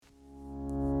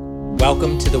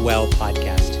Welcome to the Well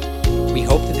podcast. We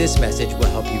hope that this message will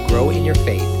help you grow in your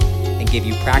faith and give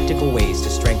you practical ways to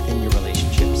strengthen your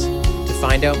relationships. To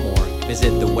find out more, visit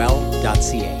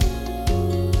thewell.ca.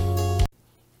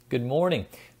 Good morning.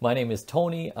 My name is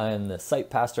Tony. I am the site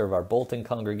pastor of our Bolton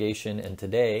congregation, and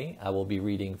today I will be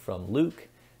reading from Luke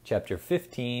chapter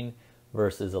 15,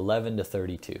 verses 11 to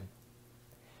 32.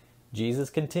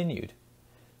 Jesus continued,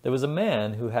 "There was a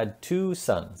man who had 2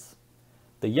 sons.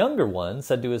 The younger one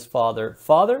said to his father,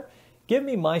 'Father, give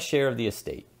me my share of the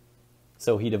estate.'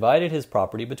 So he divided his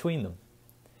property between them.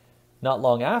 Not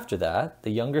long after that, the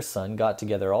younger son got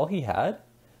together all he had,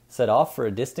 set off for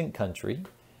a distant country,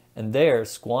 and there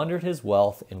squandered his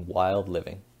wealth in wild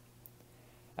living.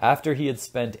 After he had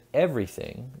spent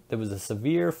everything, there was a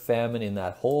severe famine in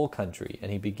that whole country,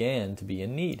 and he began to be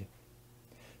in need.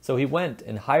 So he went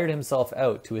and hired himself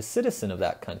out to a citizen of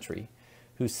that country,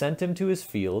 who sent him to his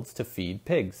fields to feed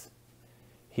pigs.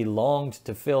 He longed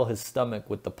to fill his stomach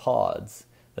with the pods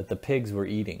that the pigs were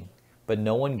eating, but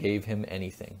no one gave him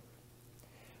anything.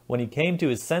 When he came to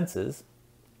his senses,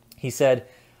 he said,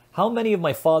 'How many of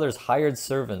my father's hired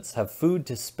servants have food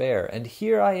to spare, and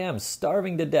here I am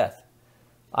starving to death?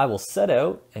 I will set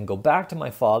out and go back to my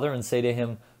father and say to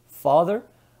him, Father,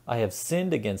 I have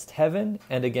sinned against heaven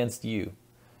and against you.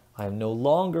 I am no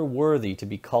longer worthy to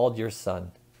be called your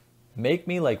son. Make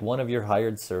me like one of your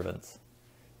hired servants.'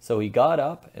 So he got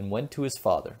up and went to his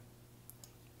father.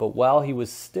 But while he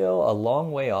was still a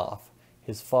long way off,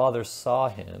 his father saw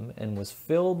him and was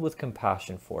filled with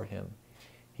compassion for him.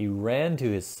 He ran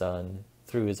to his son,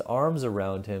 threw his arms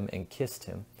around him, and kissed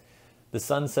him. The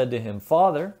son said to him,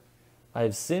 'Father, I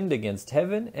have sinned against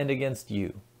heaven and against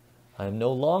you. I am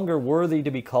no longer worthy to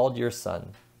be called your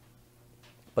son.'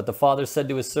 But the father said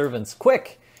to his servants,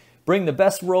 'Quick, bring the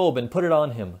best robe and put it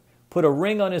on him. Put a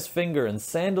ring on his finger and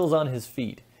sandals on his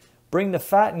feet. Bring the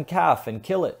fattened calf and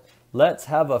kill it. Let's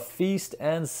have a feast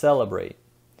and celebrate.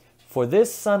 For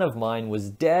this son of mine was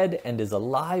dead and is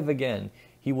alive again.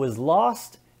 He was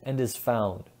lost and is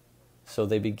found.' So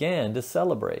they began to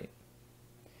celebrate.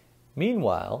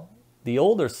 Meanwhile, the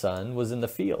older son was in the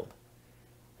field.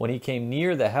 When he came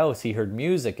near the house, he heard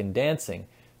music and dancing.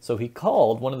 So he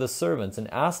called one of the servants and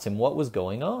asked him what was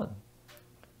going on.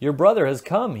 'Your brother has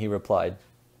come,' he replied,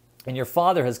 'and your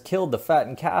father has killed the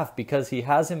fattened calf because he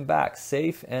has him back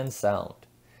safe and sound.'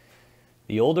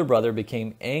 The older brother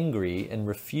became angry and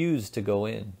refused to go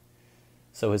in.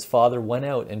 So his father went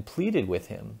out and pleaded with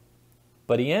him.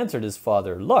 But he answered his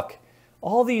father, 'Look,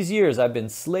 all these years I've been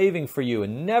slaving for you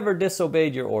and never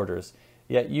disobeyed your orders,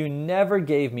 yet you never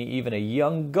gave me even a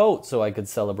young goat so I could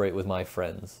celebrate with my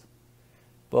friends.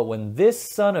 But when this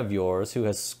son of yours, who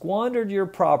has squandered your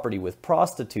property with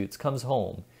prostitutes, comes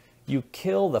home, you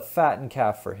kill the fattened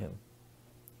calf for him.'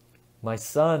 'My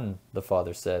son,' the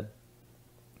father said,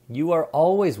 'you are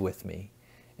always with me,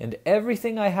 and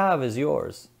everything I have is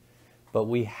yours. But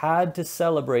we had to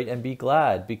celebrate and be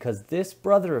glad because this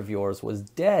brother of yours was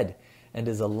dead and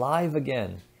is alive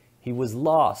again. He was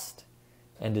lost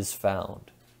and is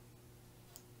found.'"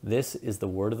 This is the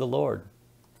word of the Lord.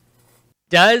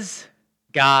 Does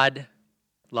God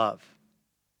love?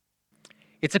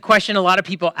 It's a question a lot of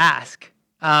people ask.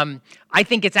 I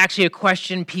think it's actually a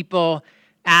question people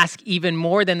ask even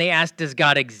more than they ask, does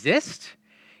God exist?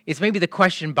 It's maybe the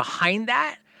question behind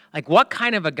that. Like, what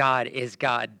kind of a God is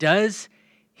God? Does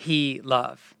he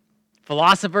love?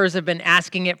 Philosophers have been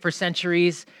asking it for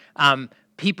centuries.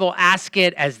 People ask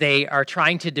it as they are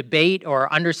trying to debate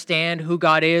or understand who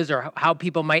God is or how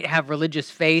people might have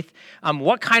religious faith.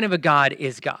 What kind of a God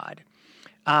is God?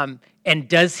 And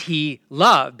does he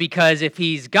love? Because if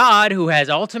he's God who has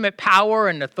ultimate power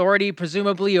and authority,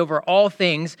 presumably over all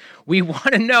things, we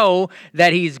want to know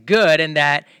that he's good and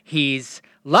that he's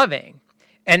loving.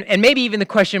 And maybe even the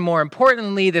question more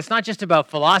importantly, that's not just about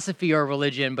philosophy or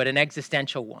religion, but an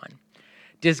existential one.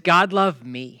 Does God love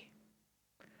me?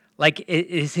 Like,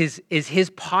 is his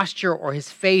posture or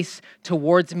his face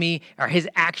towards me or his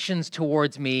actions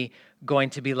towards me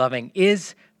going to be loving?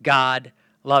 Is God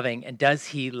loving, and does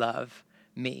he love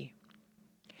me?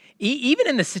 Even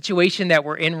in the situation that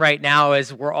we're in right now,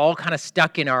 as we're all kind of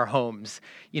stuck in our homes,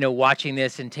 watching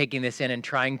this and taking this in and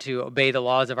trying to obey the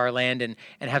laws of our land and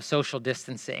have social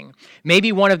distancing.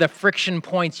 Maybe one of the friction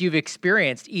points you've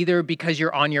experienced, either because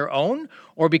you're on your own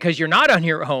or because you're not on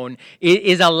your own,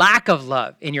 is a lack of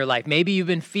love in your life. Maybe you've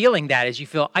been feeling that as you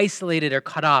feel isolated or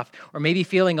cut off, or maybe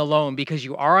feeling alone because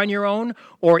you are on your own,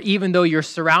 or even though you're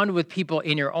surrounded with people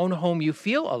in your own home, you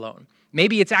feel alone.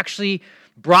 Maybe it's actually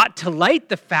brought to light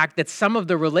the fact that some of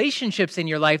the relationships in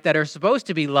your life that are supposed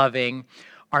to be loving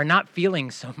are not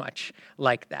feeling so much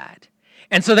like that.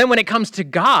 And so then when it comes to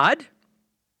God,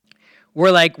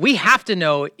 we're like, we have to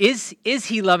know, is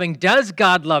he loving? Does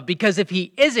God love? Because if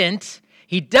he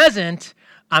doesn't,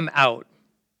 I'm out.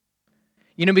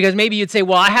 Because maybe you'd say,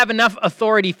 well, I have enough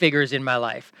authority figures in my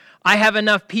life. I have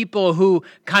enough people who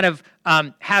kind of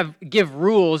give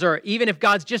rules, or even if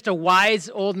God's just a wise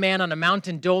old man on a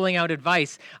mountain doling out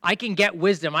advice, I can get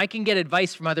wisdom. I can get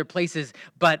advice from other places,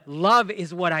 but love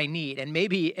is what I need. And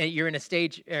maybe you're in a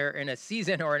stage or in a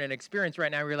season or in an experience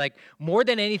right now where you're like, more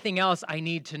than anything else, I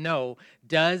need to know,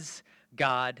 does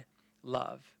God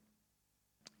love?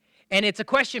 And it's a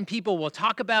question people will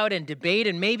talk about and debate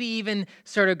and maybe even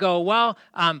sort of go, well,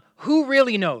 who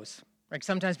really knows? Like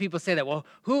sometimes people say that, well,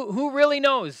 who really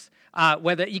knows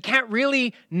whether you can't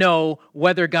really know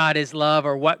whether God is love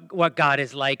or what God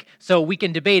is like. So we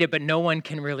can debate it, but no one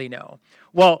can really know.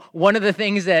 Well, one of the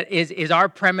things that is our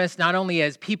premise, not only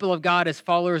as people of God, as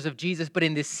followers of Jesus, but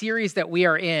in this series that we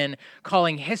are in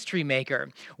calling History Maker,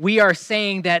 we are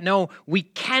saying that no, we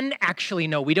can actually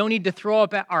know. We don't need to throw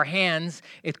up our hands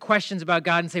with questions about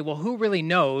God and say, well, who really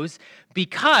knows?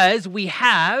 Because we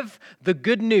have the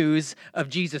good news of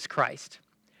Jesus Christ.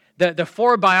 The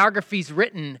four biographies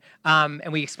written,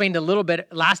 and we explained a little bit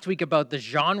last week about the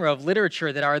genre of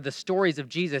literature that are the stories of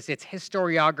Jesus. It's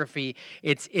historiography,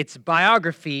 it's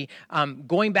biography,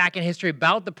 going back in history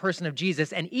about the person of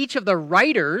Jesus. And each of the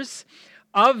writers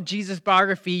of Jesus'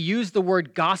 biography used the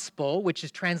word gospel, which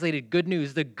is translated good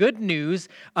news, the good news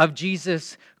of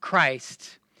Jesus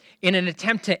Christ, in an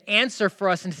attempt to answer for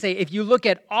us and to say, if you look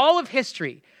at all of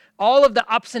history, all of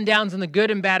the ups and downs and the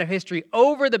good and bad of history,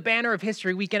 over the banner of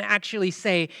history, we can actually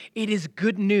say it is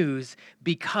good news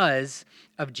because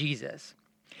of Jesus.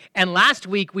 And last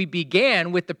week, we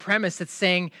began with the premise that's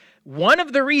saying one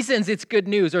of the reasons it's good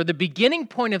news, or the beginning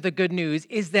point of the good news,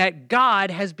 is that God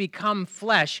has become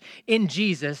flesh in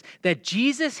Jesus, that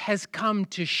Jesus has come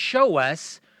to show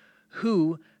us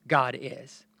who God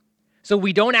is. So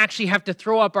we don't actually have to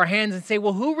throw up our hands and say,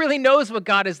 well, who really knows what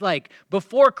God is like?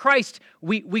 Before Christ,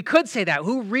 we could say that.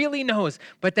 Who really knows?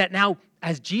 But that now,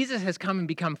 as Jesus has come and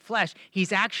become flesh,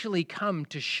 he's actually come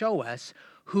to show us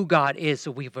who God is. So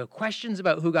we have questions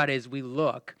about who God is, we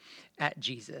look at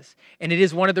Jesus. And it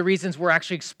is one of the reasons we're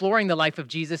actually exploring the life of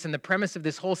Jesus. And the premise of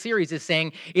this whole series is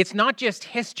saying it's not just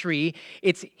history,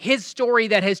 it's his story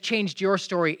that has changed your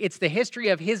story. It's the history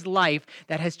of his life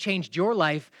that has changed your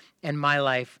life and my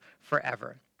life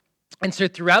forever. And so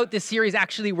throughout this series,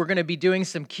 actually, we're going to be doing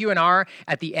some Q&R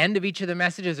at the end of each of the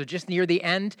messages, or just near the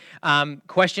end.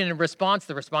 Question and response.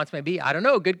 The response may be, I don't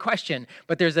know, good question.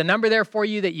 But there's a number there for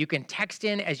you that you can text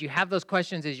in as you have those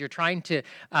questions, as you're trying to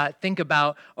think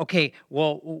about, okay,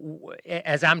 well,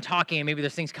 as I'm talking, and maybe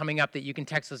there's things coming up that you can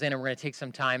text those in, and we're going to take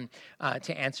some time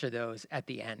to answer those at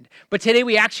the end. But today,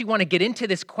 we actually want to get into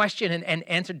this question and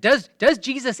answer, does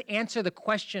Jesus answer the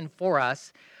question for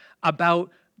us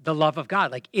about the love of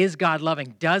God? Like, is God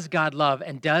loving? Does God love?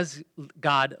 And does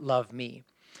God love me?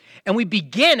 And we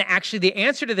begin, actually, the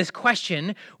answer to this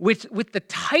question with the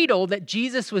title that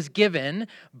Jesus was given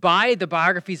by the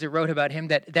biographies that wrote about him,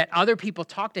 that other people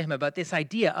talked to him about, this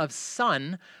idea of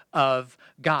Son of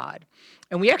God.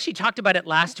 And we actually talked about it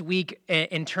last week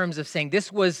in terms of saying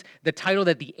this was the title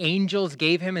that the angels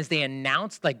gave him as they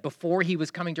announced, like before he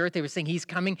was coming to earth, they were saying he's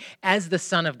coming as the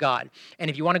Son of God. And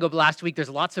if you want to go last week, there's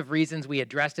lots of reasons we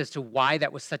addressed as to why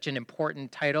that was such an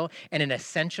important title and an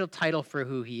essential title for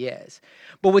who he is.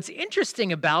 But what's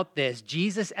interesting about this,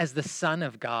 Jesus as the Son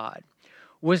of God,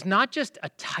 was not just a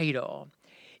title,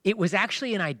 it was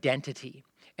actually an identity.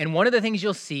 And one of the things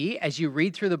you'll see as you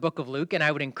read through the book of Luke, and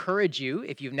I would encourage you,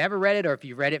 if you've never read it or if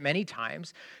you've read it many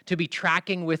times, to be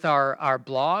tracking with our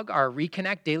blog, our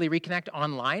Reconnect, Daily Reconnect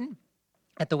online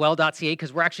at thewell.ca,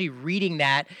 because we're actually reading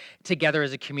that together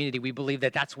as a community. We believe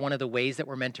that that's one of the ways that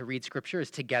we're meant to read Scripture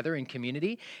is together in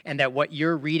community, and that what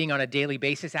you're reading on a daily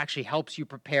basis actually helps you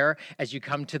prepare as you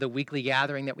come to the weekly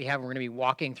gathering that we have. We're going to be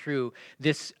walking through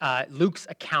this Luke's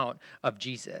account of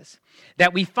Jesus.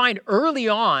 That we find early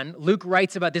on, Luke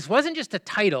writes about this wasn't just a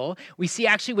title. We see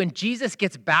actually when Jesus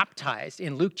gets baptized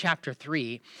in Luke chapter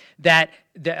 3, that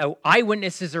the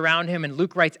eyewitnesses around him, and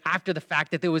Luke writes after the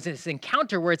fact that there was this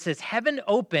encounter where it says heaven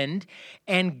opened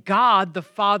and God the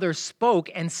Father spoke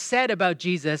and said about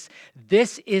Jesus,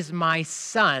 "This is my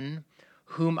Son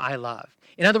whom I love."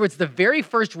 In other words, the very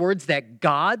first words that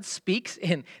God speaks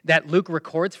in that Luke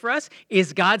records for us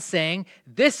is God saying,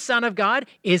 "This Son of God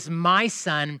is my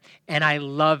Son and I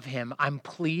love him. I'm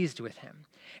pleased with him."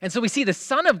 And so we see the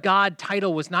Son of God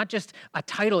title was not just a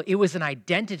title, it was an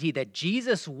identity that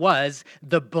Jesus was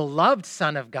the beloved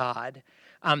Son of God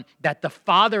that the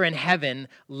Father in heaven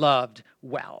loved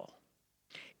well.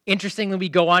 Interestingly, we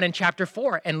go on in chapter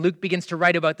 4, and Luke begins to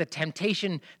write about the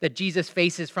temptation that Jesus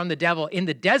faces from the devil in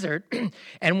the desert.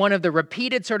 And one of the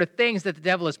repeated sort of things that the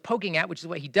devil is poking at, which is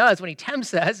what he does when he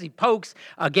tempts us, he pokes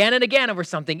again and again over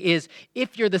something, is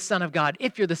if you're the Son of God,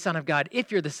 if you're the Son of God,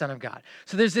 if you're the Son of God.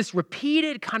 So there's this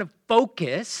repeated kind of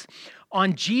focus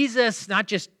on Jesus, not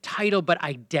just title, but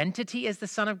identity as the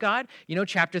Son of God. You know,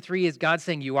 chapter 3 is God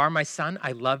saying, you are my son,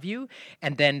 I love you.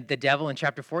 And then the devil in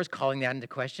chapter 4 is calling that into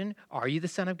question. Are you the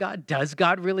Son of God? Does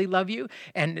God really love you?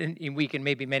 And we can,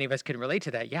 maybe many of us can relate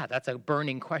to that. Yeah, that's a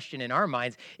burning question in our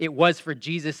minds. It was for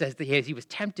Jesus as he was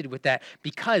tempted with that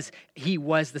because he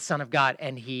was the Son of God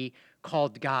and he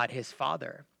called God his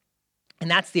Father. And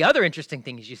that's the other interesting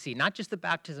thing is you see, not just the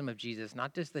baptism of Jesus,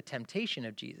 not just the temptation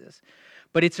of Jesus,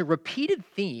 but it's a repeated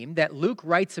theme that Luke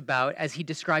writes about as he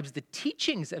describes the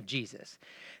teachings of Jesus.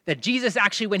 That Jesus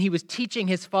actually, when he was teaching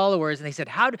his followers, and they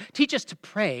said, teach us to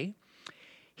pray,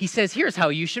 he says, here's how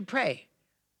you should pray.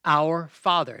 Our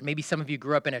Father. Maybe some of you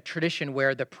grew up in a tradition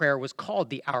where the prayer was called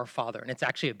the Our Father, and it's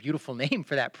actually a beautiful name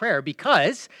for that prayer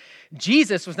because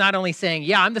Jesus was not only saying,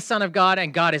 yeah, I'm the Son of God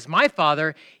and God is my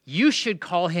Father, you should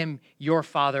call him your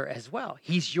Father as well.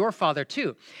 He's your Father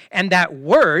too. And that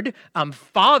word,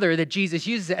 Father, that Jesus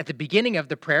uses at the beginning of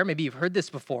the prayer, maybe you've heard this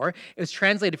before, it was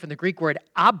translated from the Greek word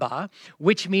Abba,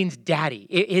 which means daddy.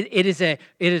 It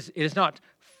is not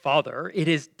Father, it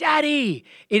is daddy.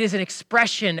 It is an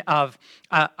expression of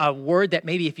a word that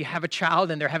maybe if you have a child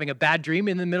and they're having a bad dream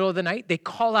in the middle of the night, they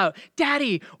call out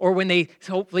daddy. Or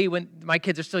hopefully when my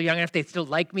kids are still young enough, they still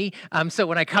like me. So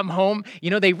when I come home,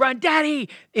 they run daddy.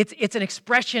 It's an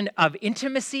expression of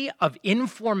intimacy, of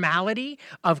informality,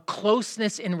 of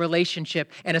closeness in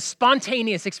relationship, and a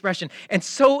spontaneous expression. And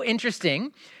so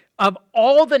interesting, of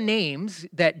all the names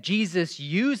that Jesus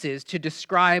uses to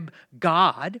describe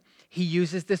God, he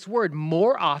uses this word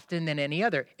more often than any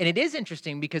other. And it is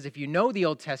interesting because if you know the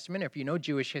Old Testament, or if you know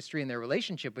Jewish history and their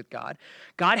relationship with God,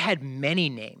 God had many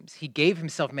names. He gave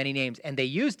himself many names, and they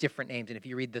used different names. And if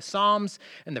you read the Psalms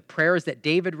and the prayers that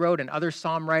David wrote and other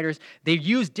psalm writers, they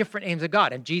used different names of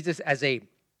God. And Jesus, as a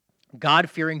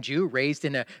God-fearing Jew, raised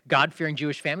in a God-fearing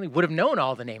Jewish family, would have known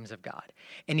all the names of God.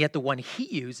 And yet the one he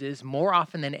uses more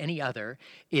often than any other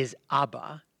is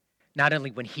Abba. Not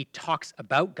only when he talks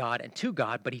about God and to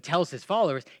God, but he tells his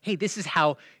followers, hey, this is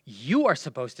how you are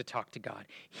supposed to talk to God.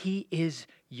 He is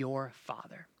your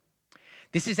Father.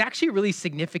 This is actually really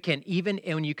significant even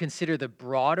when you consider the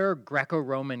broader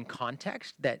Greco-Roman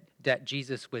context that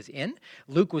Jesus was in.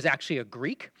 Luke was actually a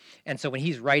Greek, and so when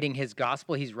he's writing his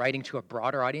gospel, he's writing to a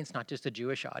broader audience, not just a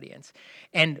Jewish audience.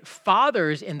 And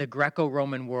fathers in the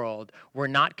Greco-Roman world were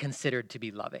not considered to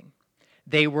be loving.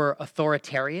 They were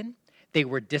authoritarian. They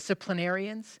were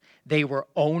disciplinarians. They were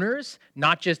owners,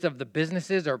 not just of the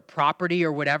businesses or property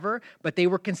or whatever, but they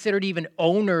were considered even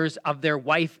owners of their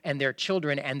wife and their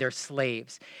children and their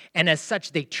slaves. And as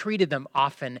such, they treated them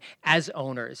often as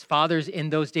owners. Fathers in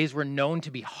those days were known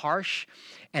to be harsh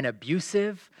and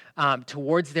abusive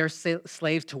towards their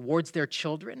slaves, towards their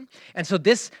children. And so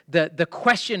the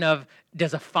question of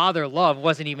does a father love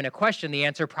wasn't even a question. The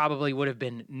answer probably would have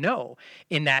been no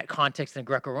in that context in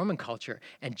Greco-Roman culture.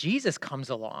 And Jesus comes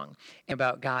along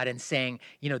about God and saying,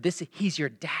 he's your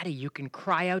daddy. You can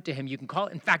cry out to him. You can call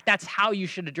it. In fact, that's how you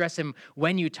should address him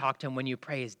when you talk to him, when you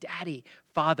pray, is daddy,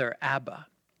 Father, Abba.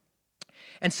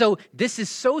 And so this is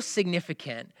so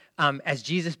significant as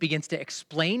Jesus begins to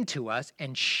explain to us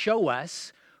and show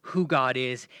us who God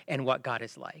is and what God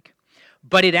is like.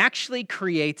 But it actually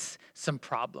creates some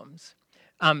problems.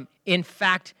 In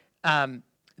fact,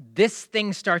 this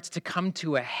thing starts to come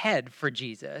to a head for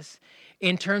Jesus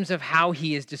in terms of how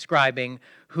he is describing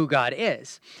who God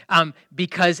is.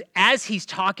 Because as he's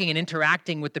talking and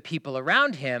interacting with the people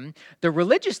around him, the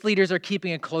religious leaders are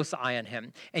keeping a close eye on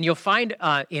him. And you'll find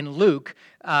in Luke,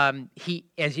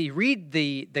 as you read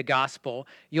the gospel,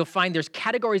 you'll find there's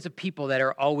categories of people that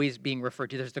are always being referred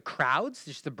to. There's the crowds,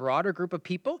 just the broader group of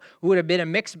people who would have been a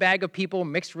mixed bag of people,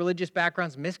 mixed religious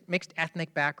backgrounds, mixed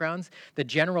ethnic backgrounds, the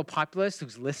general populace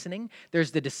who's listening.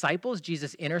 There's the disciples,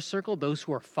 Jesus' inner circle, those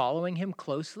who are following him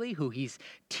closely, who he's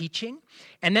teaching.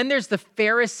 And then there's the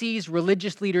Pharisees,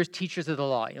 religious leaders, teachers of the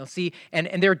law. You'll see, and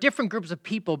there are different groups of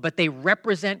people, but they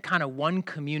represent kind of one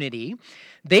community.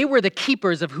 They were the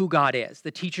keepers of who God is,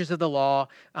 the teachers of the law,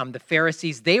 the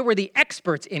Pharisees. They were the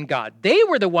experts in God. They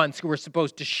were the ones who were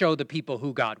supposed to show the people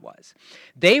who God was.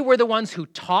 They were the ones who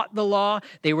taught the law.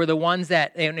 They were the ones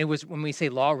that, and it was when we say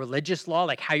law, religious law,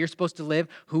 like how you're supposed to live,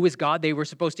 who is God. They were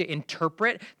supposed to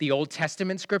interpret the Old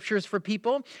Testament scriptures for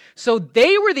people. So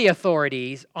they were the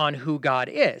authorities on who God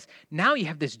is. Now you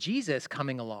have this Jesus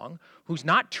coming along who's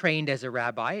not trained as a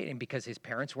rabbi, and because his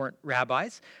parents weren't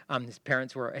rabbis, his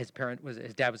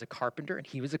dad was a carpenter, and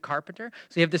he was a carpenter.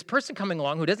 So you have this person coming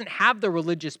along who doesn't have the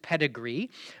religious pedigree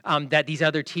that these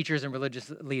other teachers and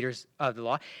religious leaders of the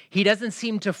law. He doesn't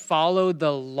seem to follow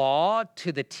the law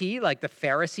to the T like the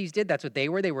Pharisees did. That's what they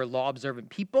were. They were law-observant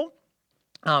people.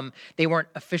 They weren't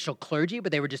official clergy,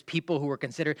 but they were just people who were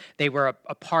considered, they were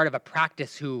a part of a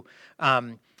practice who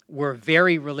were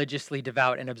very religiously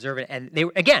devout and observant. And they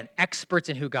were, again, experts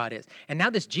in who God is. And now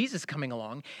this Jesus coming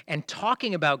along and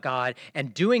talking about God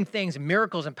and doing things,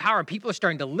 miracles and power, and people are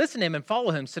starting to listen to him and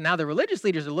follow him. So now the religious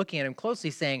leaders are looking at him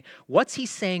closely saying, what's he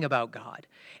saying about God?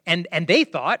 And they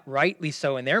thought, rightly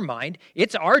so in their mind,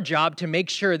 it's our job to make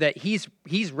sure that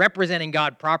he's representing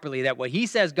God properly, that what he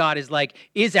says God is like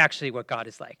is actually what God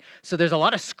is like. So there's a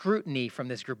lot of scrutiny from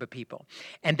this group of people.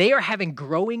 And they are having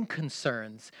growing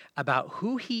concerns about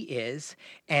who he is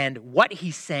and what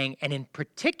he's saying, and in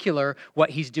particular,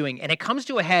 what he's doing. And it comes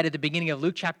to a head at the beginning of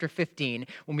Luke chapter 15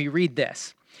 when we read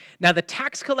this. Now, the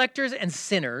tax collectors and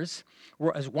sinners,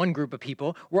 as one group of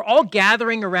people, were all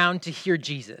gathering around to hear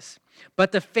Jesus.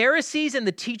 But the Pharisees and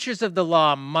the teachers of the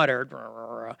law muttered,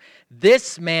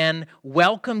 "This man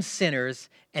welcomes sinners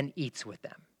and eats with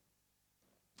them."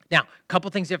 Now, a couple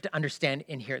things you have to understand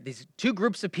in here. These two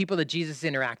groups of people that Jesus is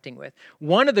interacting with.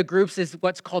 One of the groups is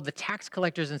what's called the tax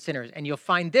collectors and sinners. And you'll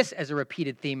find this as a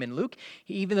repeated theme in Luke.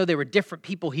 Even though they were different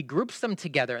people, he groups them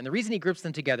together. And the reason he groups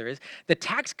them together is the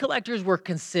tax collectors were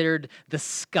considered the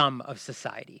scum of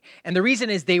society. And the reason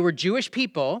is they were Jewish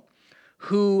people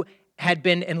who had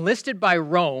been enlisted by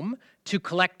Rome to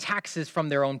collect taxes from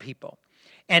their own people.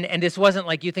 And this wasn't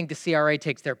like you think the CRA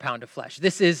takes their pound of flesh.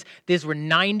 These were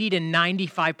 90 to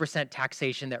 95%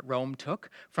 taxation that Rome took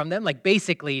from them, like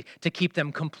basically to keep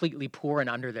them completely poor and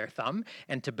under their thumb,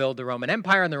 and to build the Roman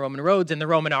Empire and the Roman roads and the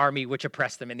Roman army, which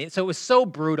oppressed them. And so it was so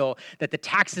brutal that the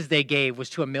taxes they gave was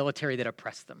to a military that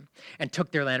oppressed them and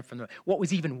took their land from them. What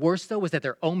was even worse, though, was that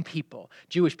their own people,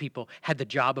 Jewish people, had the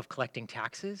job of collecting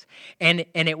taxes. And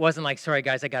it wasn't like, sorry,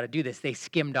 guys, I got to do this. They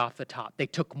skimmed off the top. They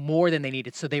took more than they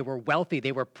needed, so they were wealthy.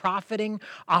 They were profiting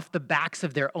off the backs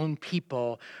of their own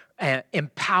people,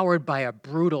 empowered by a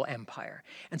brutal empire.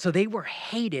 And so they were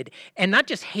hated, and not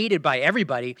just hated by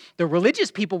everybody. The religious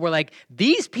people were like,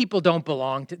 these people don't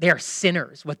belong to, they're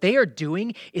sinners. What they are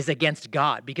doing is against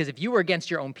God, because if you were against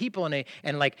your own people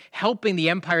and like helping the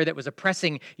empire that was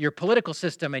oppressing your political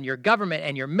system and your government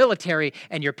and your military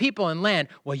and your people and land,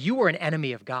 well, you were an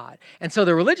enemy of God. And so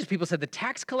the religious people said the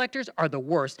tax collectors are the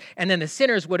worst, and then the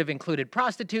sinners would have included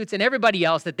prostitutes and everybody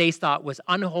else that they thought was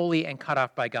unholy and cut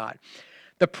off by God.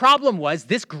 The problem was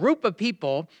this group of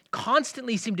people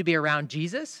constantly seemed to be around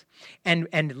Jesus and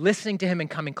listening to him and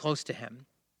coming close to him.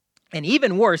 And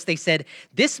even worse, they said,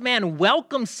 this man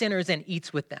welcomes sinners and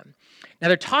eats with them. Now,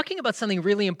 they're talking about something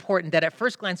really important that at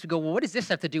first glance we go, well, what does this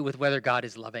have to do with whether God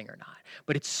is loving or not?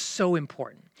 But it's so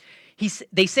important.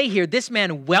 They say here, this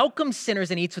man welcomes sinners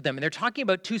and eats with them. And they're talking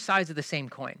about two sides of the same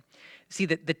coin. See,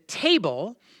 the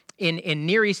table in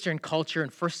Near Eastern culture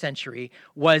in first century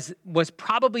was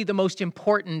probably the most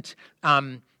important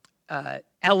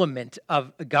element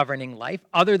of governing life,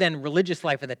 other than religious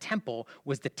life in the temple,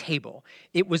 was the table.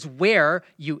 It was where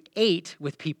you ate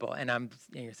with people. And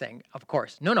you're saying, of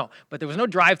course, no, but there was no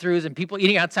drive-thrus and people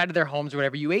eating outside of their homes or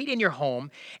whatever. You ate in your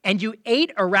home, and you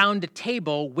ate around a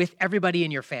table with everybody in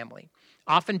your family.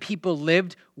 Often people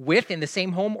lived in the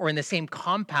same home or in the same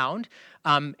compound,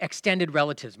 extended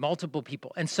relatives, multiple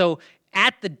people. And so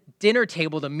at the dinner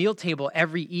table, the meal table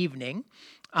every evening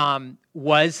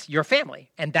was your family.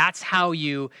 And that's how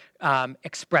you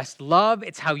expressed love.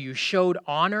 It's how you showed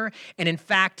honor. And in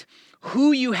fact,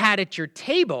 who you had at your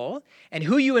table and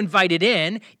who you invited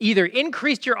in either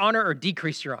increased your honor or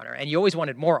decreased your honor. And you always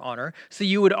wanted more honor. So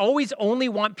you would always only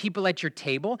want people at your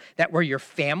table that were your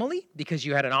family, because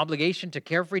you had an obligation to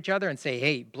care for each other and say,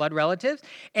 hey, blood relatives,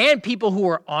 and people who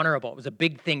were honorable. It was a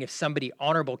big thing if somebody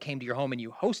honorable came to your home and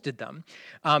you hosted them,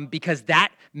 because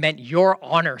that meant your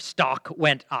honor stock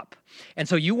went up. And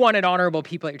so you wanted honorable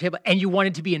people at your table, and you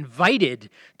wanted to be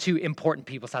invited to important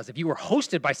people's houses. If you were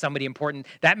hosted by somebody important,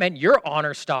 that meant your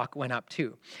honor stock went up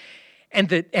too. And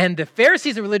the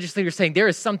Pharisees and religious leaders saying there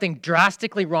is something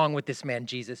drastically wrong with this man,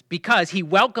 Jesus, because he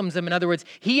welcomes them. In other words,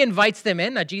 he invites them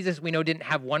in. Now, Jesus, we know, didn't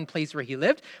have one place where he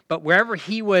lived, but wherever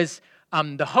he was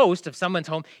the host of someone's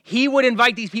home, he would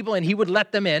invite these people and he would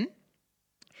let them in.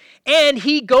 And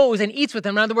he goes and eats with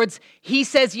them. In other words, he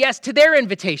says yes to their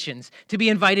invitations to be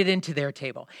invited into their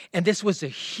table. And this was a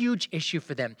huge issue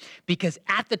for them because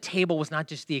at the table was not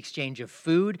just the exchange of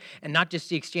food and not just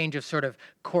the exchange of sort of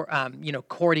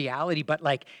cordiality, but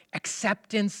like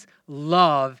acceptance,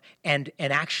 love, and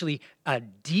actually a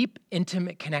deep,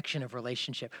 intimate connection of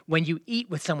relationship. When you eat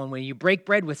with someone, when you break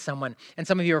bread with someone, and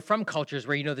some of you are from cultures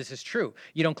where you know this is true.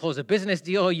 You don't close a business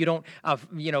deal. You don't,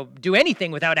 do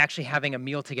anything without actually having a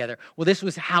meal together. Well, this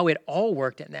was how it all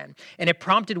worked then. And it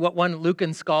prompted what one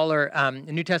Lucan scholar,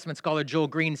 New Testament scholar, Joel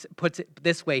Green, puts it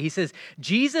this way. He says,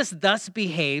 Jesus thus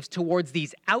behaves towards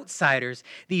these outsiders,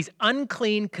 these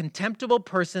unclean, contemptible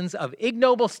persons of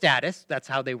ignoble status, that's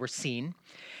how they were seen,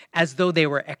 as though they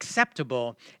were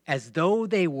acceptable, as though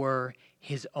they were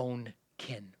his own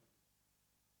kin.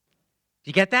 Do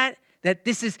you get that? That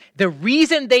this is the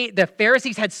reason the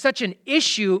Pharisees had such an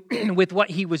issue with what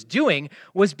he was doing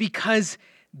was because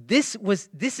this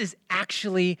is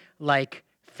actually like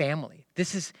family.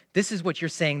 This is what you're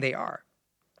saying they are.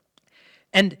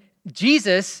 And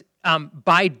Jesus,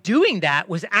 by doing that,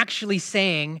 was actually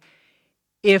saying,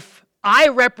 if I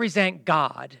represent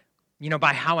God,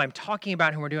 by how I'm talking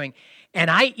about who we're doing, and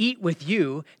I eat with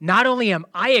you, not only am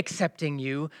I accepting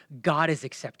you, God is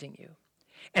accepting you.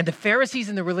 And the Pharisees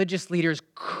and the religious leaders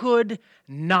could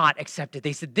not accept it.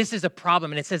 They said, this is a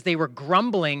problem. And it says they were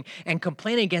grumbling and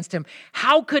complaining against him.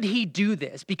 How could he do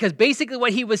this? Because basically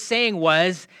what he was saying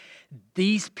was,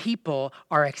 these people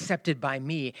are accepted by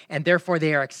me, and therefore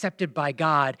they are accepted by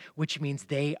God, which means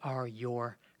they are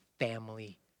your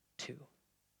family too.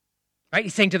 Right?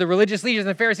 He's saying to the religious leaders and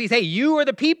the Pharisees, hey, you are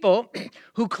the people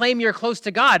who claim you're close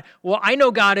to God. Well, I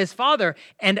know God as Father,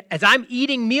 and as I'm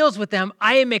eating meals with them,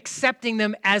 I am accepting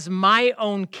them as my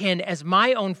own kin, as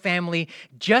my own family,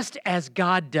 just as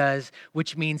God does,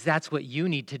 which means that's what you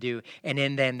need to do. And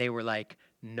in them, they were like,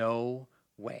 no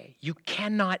way. You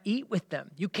cannot eat with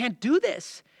them. You can't do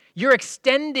this. You're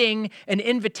extending an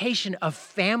invitation of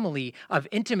family, of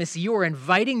intimacy. You are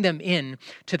inviting them in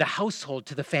to the household,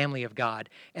 to the family of God.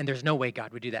 And there's no way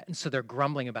God would do that. And so they're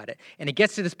grumbling about it. And it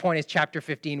gets to this point in chapter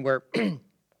 15 where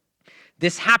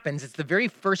this happens. It's the very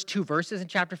first two verses in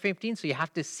chapter 15. So you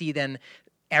have to see then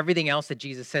everything else that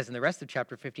Jesus says in the rest of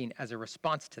chapter 15 as a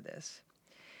response to this.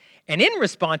 And in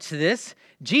response to this,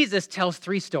 Jesus tells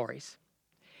three stories.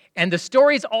 And the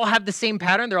stories all have the same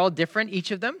pattern. They're all different,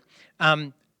 each of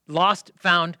them. Lost,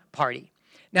 found, party.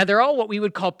 Now, they're all what we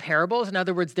would call parables. In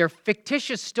other words, they're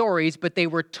fictitious stories, but they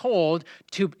were told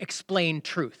to explain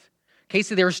truth. Okay,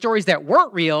 so there were stories that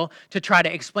weren't real to try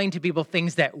to explain to people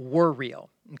things that were real.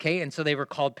 Okay, and so they were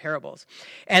called parables.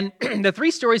 And the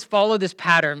three stories follow this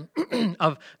pattern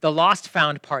of the lost,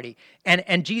 found, party.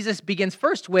 And Jesus begins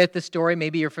first with the story,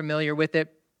 maybe you're familiar with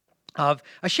it, of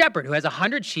a shepherd who has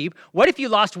 100 sheep. What if you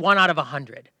lost one out of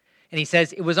 100? And he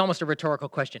says, it was almost a rhetorical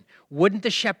question. Wouldn't the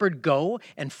shepherd go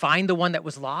and find the one that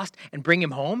was lost and bring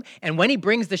him home? And when he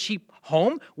brings the sheep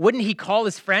home, wouldn't he call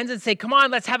his friends and say, come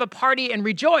on, let's have a party and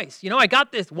rejoice. I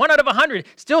got this. 1 out of 100,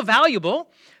 still valuable.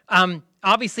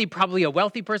 Obviously, probably a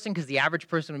wealthy person because the average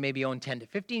person would maybe own 10 to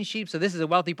 15 sheep. So this is a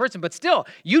wealthy person, but still,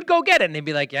 you'd go get it. And they'd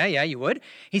be like, yeah, you would.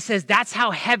 He says, that's how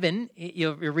heaven,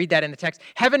 you'll read that in the text,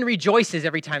 heaven rejoices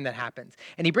every time that happens.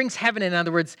 And he brings heaven, in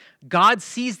other words, God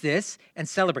sees this and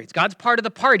celebrates. God's part of the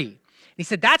party. And he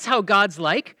said, that's how God's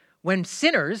like when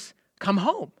sinners come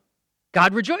home.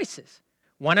 God rejoices.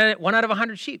 One out of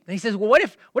 100 sheep. And he says, well, what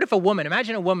if a woman,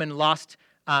 imagine a woman lost,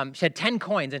 she had 10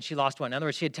 coins and she lost one. In other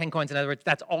words, she had 10 coins. In other words,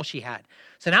 that's all she had.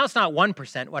 So now it's not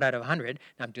 1%, what out of 100?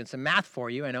 Now I'm doing some math for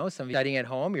you. I know some of you studying at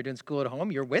home, you're doing school at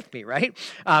home, you're with me, right?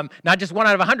 Not just 1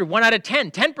 out of 100, 1 out of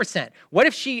 10, 10%. What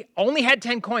if she only had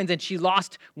 10 coins and she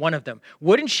lost one of them?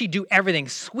 Wouldn't she do everything,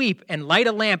 sweep and light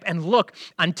a lamp and look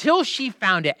until she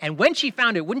found it? And when she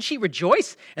found it, wouldn't she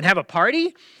rejoice and have a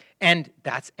party? And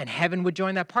heaven would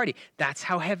join that party. That's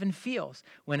how heaven feels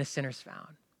when a sinner's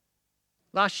found.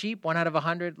 Lost sheep, 1 out of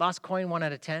 100. Lost coin, 1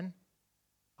 out of 10.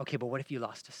 Okay, but what if you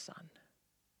lost a son?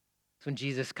 That's when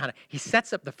Jesus he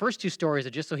sets up the first two stories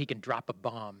just so he can drop a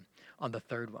bomb on the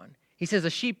third one. He says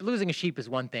losing a sheep is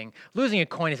one thing. Losing a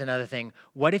coin is another thing.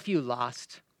 What if you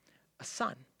lost a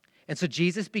son? And so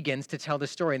Jesus begins to tell the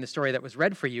story, and the story that was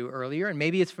read for you earlier, and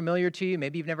maybe it's familiar to you,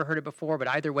 maybe you've never heard it before, but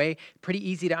either way, pretty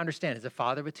easy to understand. It's a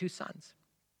father with 2 sons.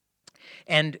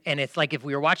 And it's like if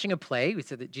we were watching a play, we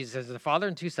said that Jesus has a father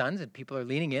and 2 sons, and people are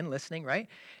leaning in, listening, right?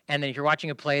 And then if you're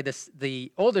watching a play,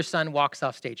 the older son walks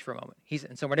off stage for a moment.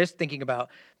 And so we're just thinking about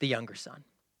the younger son.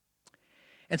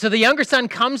 And so the younger son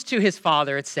comes to his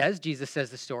father, it says, Jesus says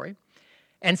the story,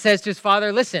 and says to his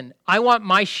father, listen, I want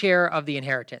my share of the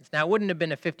inheritance. Now, it wouldn't have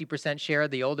been a 50% share.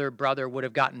 The older brother would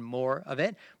have gotten more of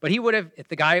it. But he would have, if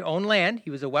the guy owned land, he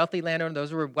was a wealthy landowner,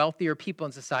 those were wealthier people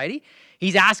in society,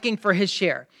 he's asking for his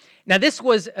share. Now, this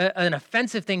was an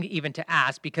offensive thing even to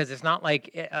ask, because it's not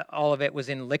like all of it was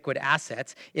in liquid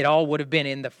assets. It all would have been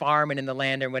in the farm and in the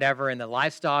land and whatever, and the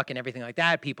livestock and everything like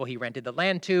that, people he rented the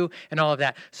land to and all of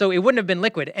that. So it wouldn't have been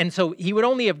liquid. And so he would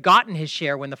only have gotten his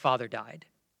share when the father died.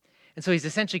 And so he's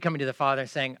essentially coming to the father and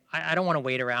saying, I don't want to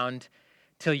wait around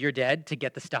till you're dead to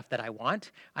get the stuff that I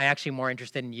want. I'm actually more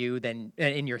interested in you than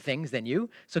in your things than you.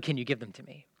 So can you give them to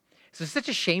me? So it's such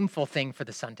a shameful thing for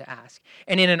the son to ask.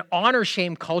 And in an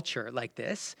honor-shame culture like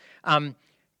this,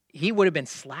 he would have been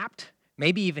slapped,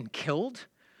 maybe even killed.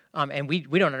 And we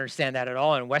don't understand that at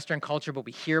all in Western culture, but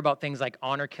we hear about things like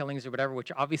honor killings or whatever, which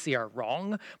obviously are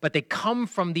wrong, but they come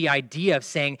from the idea of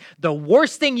saying the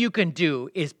worst thing you can do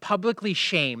is publicly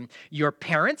shame your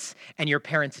parents and your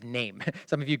parents' name.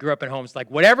 Some of you grew up in homes like,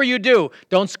 whatever you do,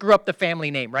 don't screw up the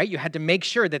family name, right? You had to make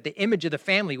sure that the image of the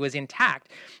family was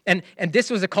intact. And this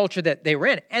was a culture that they were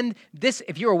in. And this,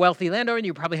 if you were a wealthy landowner,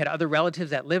 you probably had other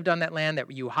relatives that lived on that land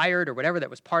that you hired or whatever that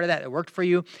was part of that worked for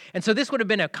you. And so this would have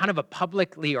been a kind of a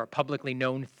publicly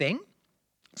known thing.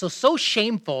 So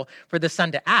shameful for the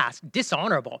son to ask,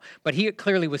 dishonorable, but he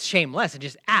clearly was shameless and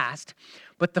just asked.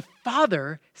 But the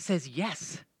father says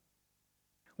yes,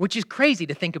 which is crazy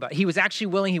to think about. He was actually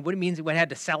willing, he would mean he would have had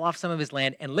to sell off some of his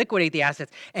land and liquidate the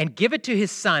assets and give it to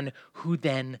his son, who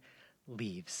then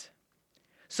leaves.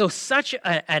 So such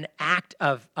an act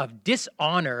of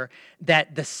dishonor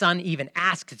that the son even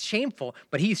asks. It's shameful,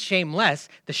 but he's shameless.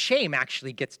 The shame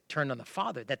actually gets turned on the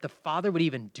father. That the father would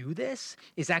even do this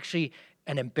is actually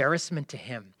an embarrassment to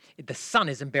him. The son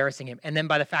is embarrassing him. And then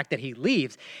by the fact that he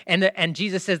leaves. And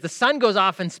Jesus says the son goes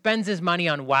off and spends his money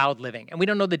on wild living. And we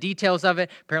don't know the details of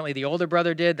it. Apparently the older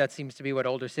brother did. That seems to be what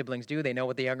older siblings do. They know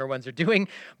what the younger ones are doing.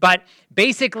 But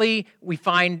basically we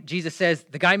find Jesus says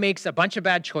the guy makes a bunch of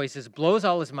bad choices, blows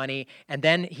all his money, and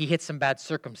then he hits some bad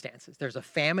circumstances. There's a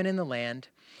famine in the land,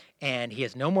 and he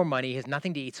has no more money. He has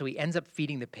nothing to eat. So he ends up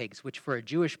feeding the pigs, which for a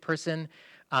Jewish person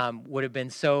would have been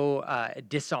so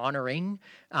dishonoring.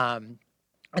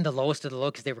 And the lowest of the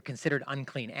low, because they were considered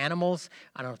unclean animals.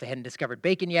 I don't know if they hadn't discovered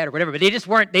bacon yet or whatever, but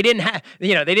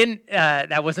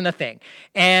that wasn't a thing.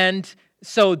 And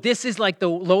so this is like the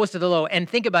lowest of the low. And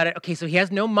think about it. Okay, so he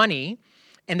has no money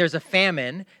and there's a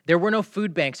famine. There were no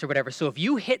food banks or whatever. So if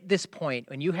you hit this point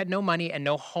when you had no money and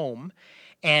no home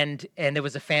and there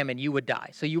was a famine, you would die.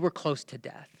 So you were close to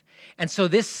death. And so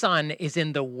this son is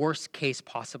in the worst case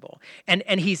possible.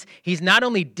 And he's not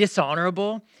only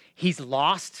dishonorable, he's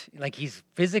lost, like he's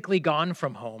physically gone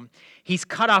from home. He's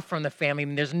cut off from the family. I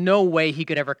mean, there's no way he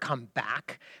could ever come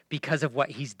back because of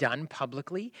what he's done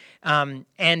publicly. And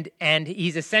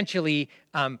he's essentially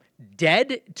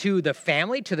dead to the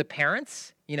family, to the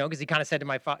parents, because he kind of said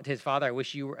to his father,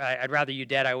 I'd rather you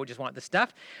dead. I would just want the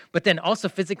stuff. But then also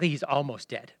physically, he's almost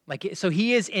dead. So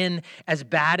he is in as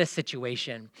bad a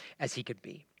situation as he could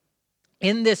be.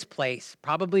 In this place,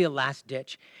 probably a last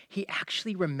ditch, he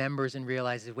actually remembers and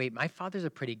realizes, wait, my father's a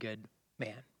pretty good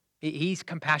man. He's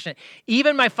compassionate.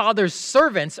 Even my father's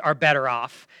servants are better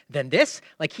off than this.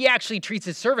 Like he actually treats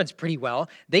his servants pretty well.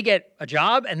 They get a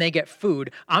job and they get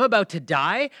food. I'm about to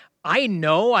die. I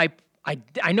know I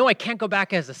can't go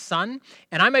back as a son,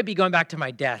 and I might be going back to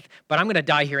my death, but I'm going to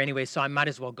die here anyway, so I might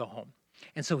as well go home.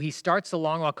 And so he starts the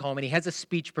long walk home, and he has a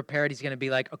speech prepared. He's going to be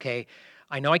like, okay,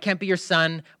 I know I can't be your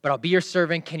son, but I'll be your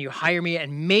servant. Can you hire me?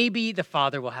 And maybe the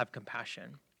father will have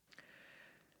compassion.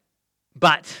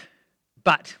 But,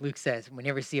 Luke says,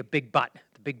 whenever you see a big but,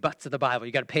 the big buts of the Bible,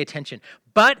 you got to pay attention.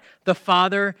 But the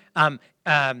father,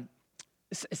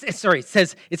 it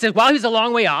says while he's a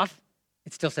long way off,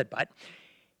 it still said but,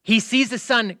 he sees the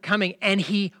son coming and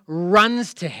he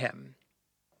runs to him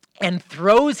and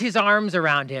throws his arms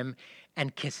around him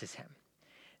and kisses him.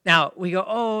 Now, we go,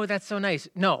 oh, that's so nice.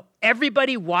 No,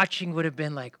 everybody watching would have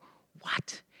been like,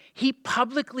 what? He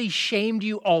publicly shamed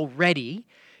you already.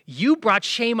 You brought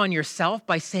shame on yourself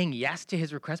by saying yes to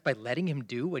his request, by letting him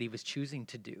do what he was choosing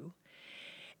to do.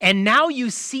 And now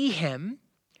you see him.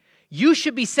 You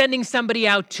should be sending somebody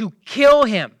out to kill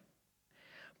him.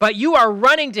 But you are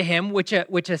running to him, which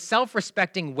a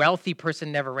self-respecting, wealthy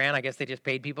person never ran. I guess they just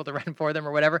paid people to run for them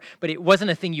or whatever. But it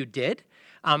wasn't a thing you did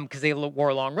because they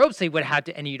wore long robes. So you would have had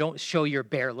to, and you don't show your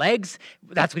bare legs.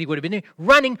 That's what he would have been doing.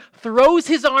 Running, throws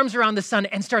his arms around the son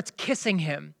and starts kissing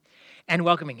him. and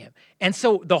welcoming him. And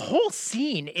so the whole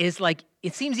scene is like,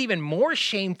 it seems even more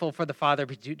shameful for the father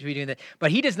to be doing that,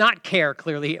 but he does not care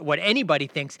clearly what anybody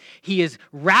thinks. He is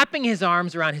wrapping his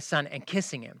arms around his son and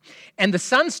kissing him. And the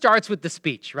son starts with the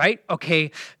speech, right?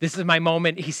 Okay, this is my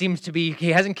moment.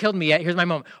 He hasn't killed me yet. Here's my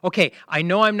moment. Okay, I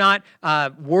know I'm not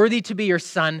worthy to be your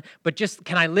son, but just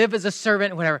can I live as a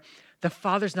servant, whatever. The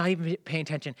father's not even paying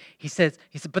attention. He said,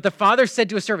 but the father said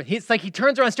to a servant, it's like he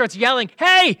turns around and starts yelling,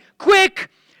 hey, quick!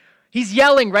 He's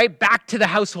yelling right back to the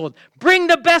household, bring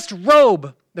the best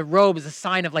robe. The robe is a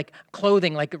sign of like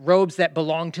clothing, like robes that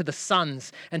belong to the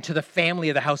sons and to the family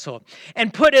of the household.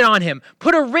 And put it on him.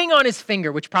 Put a ring on his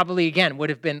finger, which probably, again, would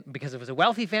have been because it was a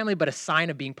wealthy family, but a sign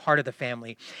of being part of the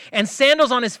family. And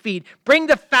sandals on his feet. Bring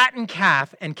the fattened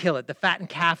calf and kill it. The fattened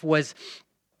calf was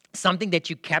something that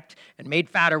you kept and made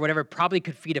fat or whatever, probably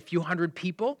could feed a few hundred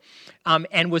people,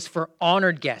 and was for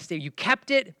honored guests. You kept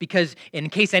it because in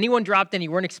case anyone dropped in you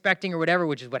weren't expecting or whatever,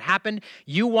 which is what happened,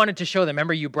 you wanted to show them.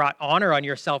 Remember, you brought honor on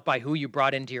yourself by who you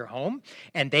brought into your home,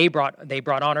 and they brought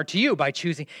honor to you by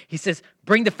choosing. He says,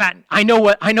 bring the fat. I know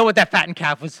what that fattened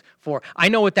calf was for. I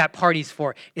know what that party's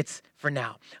for. It's for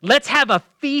now. Let's have a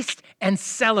feast and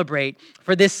celebrate,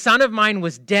 for this son of mine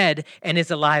was dead and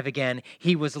is alive again.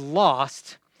 He was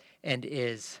lost and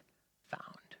is found.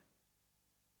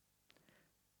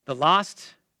 The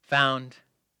lost, found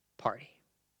party.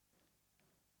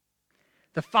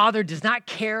 The father does not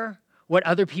care what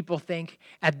other people think.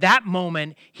 At that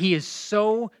moment, he is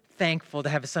so thankful to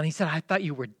have a son. He said, I thought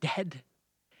you were dead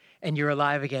and you're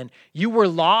alive again. You were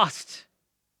lost.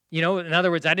 In other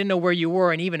words, I didn't know where you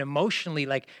were, and even emotionally,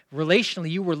 like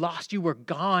relationally, you were lost, you were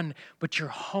gone, but you're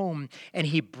home. And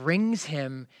he brings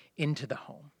him into the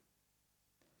home.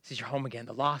 This is your home again,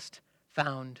 the lost,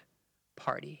 found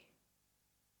party.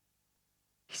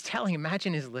 He's telling,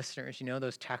 imagine his listeners,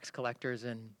 those tax collectors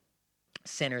and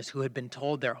sinners who had been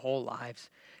told their whole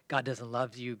lives, God doesn't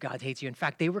love you, God hates you. In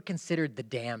fact, they were considered the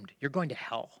damned. You're going to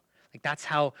hell. Like that's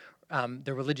how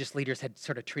the religious leaders had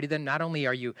sort of treated them. Not only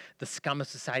are you the scum of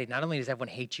society, not only does everyone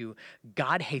hate you,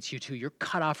 God hates you too. You're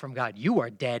cut off from God. You are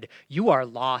dead. You are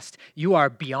lost. You are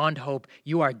beyond hope.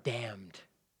 You are damned.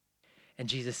 And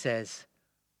Jesus says,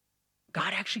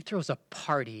 God actually throws a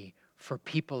party for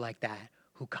people like that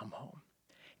who come home.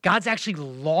 God's actually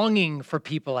longing for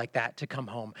people like that to come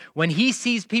home. When he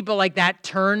sees people like that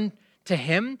turn to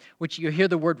him, which you hear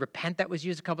the word repent that was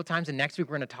used a couple of times, and next week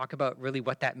we're going to talk about really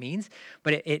what that means,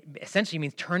 but it essentially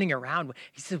means turning around.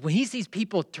 He says when he sees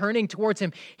people turning towards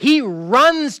him, he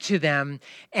runs to them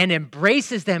and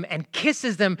embraces them and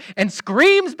kisses them and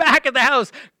screams back at the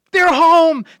house, they're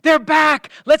home. They're back.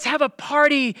 Let's have a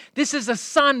party. This is a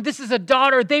son. This is a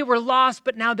daughter. They were lost,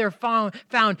 but now they're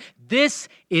found. This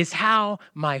is how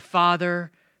my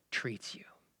Father treats you.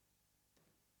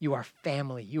 You are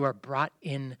family. You are brought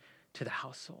in to the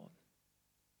household.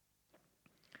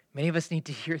 Many of us need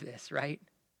to hear this, right?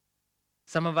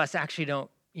 Some of us actually don't,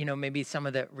 maybe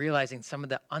realizing some of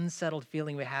the unsettled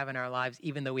feeling we have in our lives,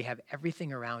 even though we have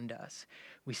everything around us,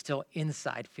 we still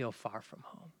inside feel far from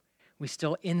home. We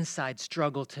still inside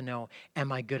struggle to know,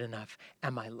 am I good enough?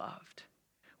 Am I loved?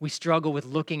 We struggle with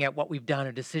looking at what we've done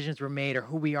or decisions were made or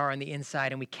who we are on the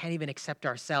inside, and we can't even accept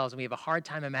ourselves. And we have a hard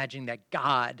time imagining that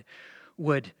God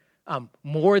would,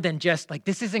 more than just like,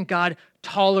 this isn't God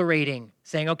tolerating,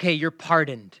 saying, okay, you're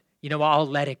pardoned. I'll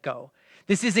let it go.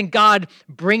 This isn't God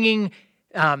bringing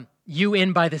you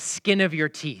in by the skin of your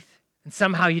teeth. And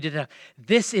somehow you did it.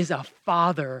 This is a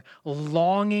father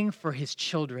longing for his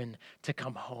children to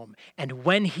come home. And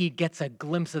when he gets a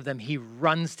glimpse of them, he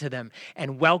runs to them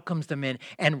and welcomes them in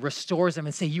and restores them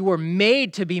and say, you were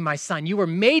made to be my son. You were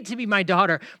made to be my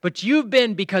daughter, but you've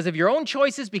been, because of your own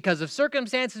choices, because of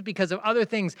circumstances, because of other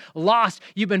things, lost.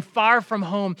 You've been far from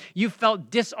home. You've felt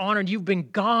dishonored. You've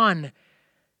been gone.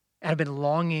 And I've been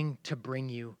longing to bring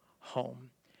you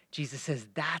home. Jesus says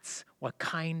that's what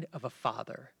kind of a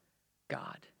father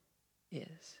God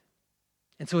is.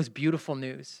 And so it's beautiful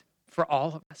news for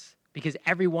all of us, because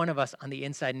every one of us on the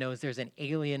inside knows there's an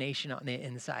alienation on the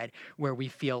inside where we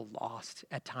feel lost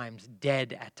at times,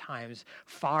 dead at times,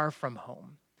 far from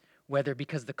home. Whether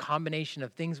because the combination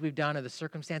of things we've done or the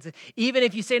circumstances. Even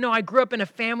if you say, no, I grew up in a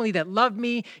family that loved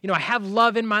me, I have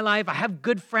love in my life, I have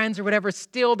good friends or whatever,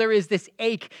 still there is this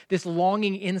ache, this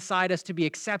longing inside us to be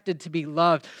accepted, to be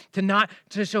loved,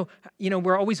 so,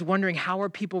 we're always wondering, how are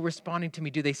people responding to me?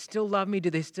 Do they still love me? Do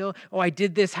they still, I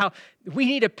did this, how? We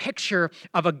need a picture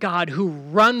of a God who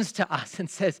runs to us and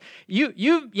says,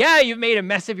 you've made a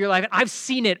mess of your life, and I've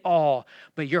seen it all,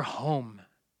 but you're home,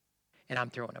 and I'm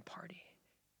throwing a party.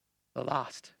 The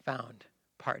lost, found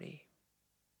party.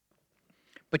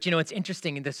 But it's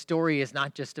interesting. The story is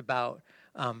not just about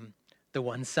the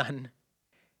one son.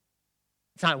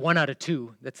 It's not one out of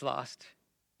two that's lost.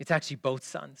 It's actually both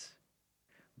sons.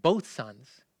 Both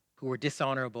sons who were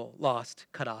dishonorable, lost,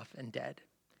 cut off, and dead.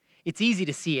 It's easy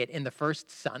to see it in the first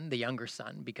son, the younger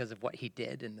son, because of what he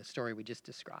did in the story we just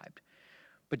described.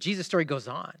 But Jesus' story goes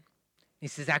on. He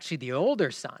says actually the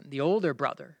older son, the older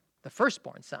brother, the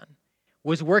firstborn son,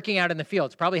 was working out in the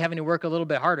fields, probably having to work a little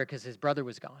bit harder because his brother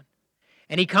was gone.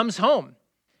 And he comes home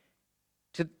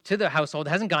to the household,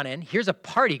 hasn't gone in. Here's a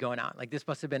party going on. Like this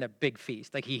must have been a big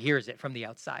feast. Like he hears it from the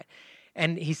outside.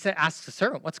 And he asks the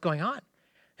servant, what's going on?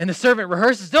 And the servant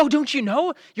rehearses, oh, don't you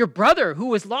know? Your brother who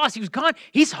was lost, he was gone.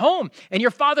 He's home. And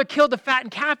your father killed the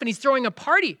fattened calf and he's throwing a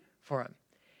party for him.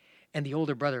 And the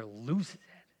older brother loses it.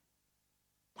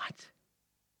 What?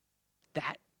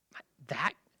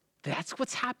 That's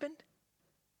what's happened?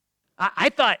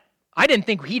 I didn't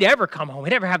think he'd ever come home.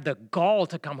 He'd ever have the gall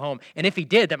to come home. And if he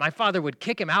did, that my father would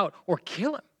kick him out or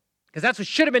kill him. Because that's what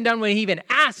should have been done when he even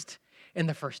asked in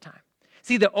the first time.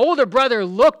 See, the older brother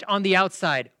looked on the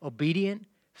outside obedient,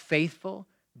 faithful,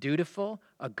 dutiful,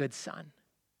 a good son.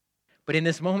 But in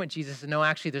this moment, Jesus said, no,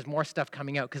 actually, there's more stuff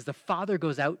coming out because the father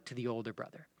goes out to the older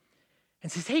brother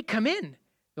and says, hey, come in.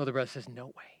 The older brother says, no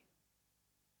way.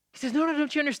 He says, no,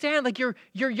 don't you understand? Like your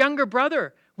younger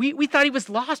brother, we thought he was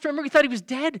lost. Remember, we thought he was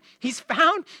dead. He's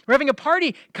found. We're having a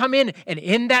party. Come in. And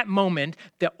in that moment,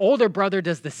 the older brother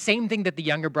does the same thing that the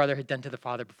younger brother had done to the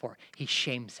father before. He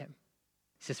shames him.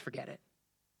 He says, forget it.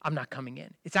 I'm not coming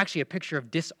in. It's actually a picture of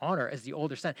dishonor as the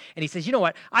older son. And he says, you know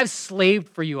what? I've slaved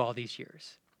for you all these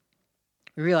years.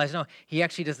 We realize, no, he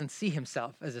actually doesn't see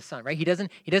himself as a son, right? He doesn't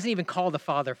even call the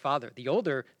father. The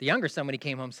younger son, when he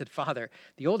came home, said father.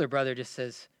 The older brother just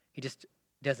says, he just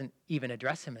doesn't even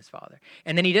address him as father.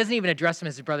 And then he doesn't even address him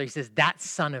as his brother. He says, that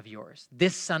son of yours,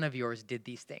 this son of yours did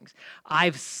these things.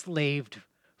 I've slaved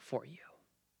for you.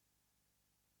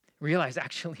 Realize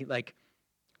actually, like,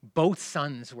 both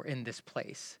sons were in this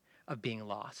place of being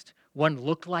lost. One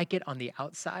looked like it on the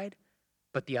outside,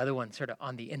 but the other one sort of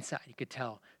on the inside. You could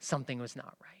tell something was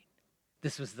not right.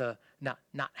 This was the not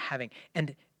having.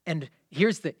 And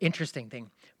here's the interesting thing.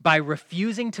 By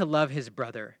refusing to love his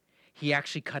brother, he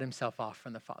actually cut himself off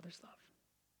from the Father's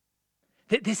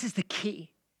love. This is the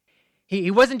key. He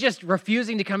wasn't just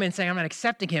refusing to come in and saying, I'm not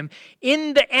accepting him.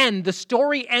 In the end, the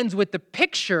story ends with the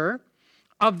picture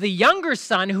of the younger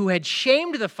son who had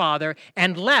shamed the father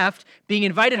and left, being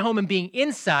invited home and being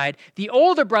inside. The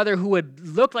older brother who had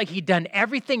looked like he'd done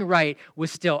everything right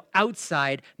was still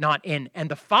outside, not in. And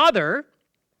the father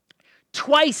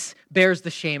twice bears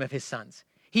the shame of his sons.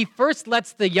 He first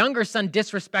lets the younger son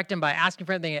disrespect him by asking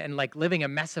for anything and like living a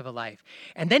mess of a life.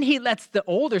 And then he lets the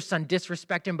older son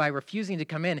disrespect him by refusing to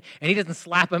come in. And he doesn't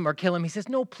slap him or kill him. He says,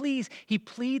 no, please. He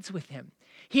pleads with him.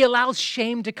 He allows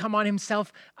shame to come on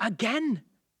himself again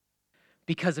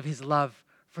because of his love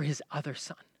for his other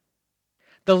son.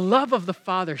 The love of the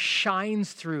father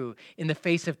shines through in the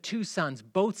face of two sons,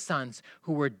 both sons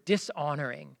who were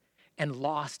dishonoring and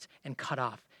lost and cut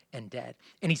off and dead.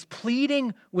 And he's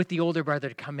pleading with the older brother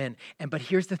to come in. But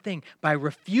here's the thing, by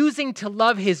refusing to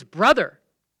love his brother,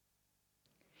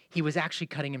 he was actually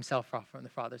cutting himself off from the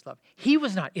Father's love. He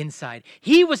was not inside.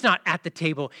 He was not at the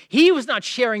table. He was not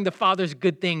sharing the Father's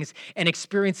good things and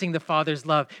experiencing the Father's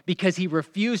love because he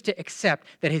refused to accept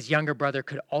that his younger brother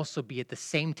could also be at the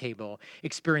same table,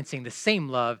 experiencing the same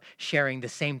love, sharing the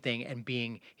same thing, and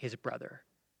being his brother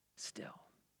still.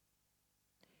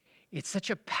 It's such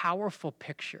a powerful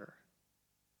picture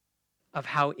of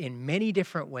how in many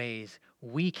different ways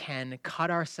we can cut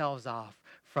ourselves off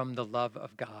from the love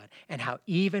of God, and how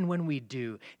even when we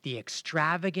do, the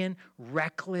extravagant,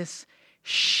 reckless,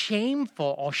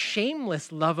 shameful, or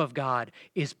shameless love of God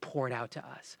is poured out to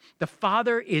us. The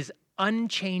Father is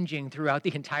unchanging throughout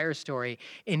the entire story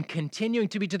in continuing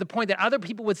to be to the point that other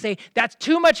people would say, that's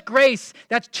too much grace,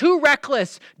 that's too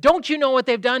reckless. Don't you know what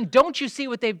they've done? Don't you see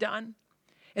what they've done?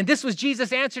 And this was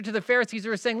Jesus' answer to the Pharisees who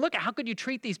were saying, look, how could you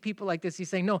treat these people like this? He's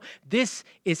saying, no, this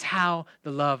is how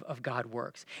the love of God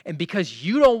works. And because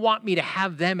you don't want me to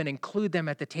have them and include them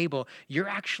at the table, you're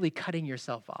actually cutting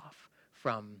yourself off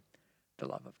from the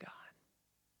love of God.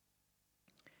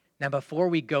 Now, before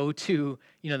we go to,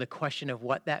 the question of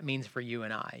what that means for you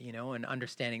and I, and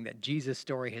understanding that Jesus'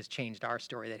 story has changed our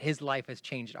story, that his life has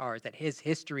changed ours, that his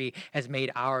history has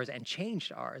made ours and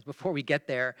changed ours. Before we get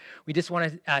there, we just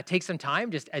want to take some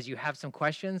time, just as you have some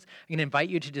questions, I'm going to invite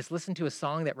you to just listen to a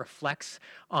song that reflects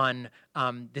on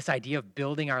this idea of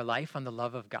building our life on the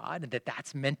love of God, and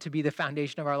that's meant to be the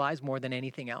foundation of our lives more than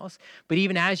anything else. But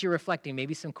even as you're reflecting,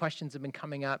 maybe some questions have been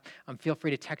coming up. Feel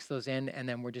free to text those in, and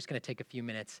then we're just going to take a few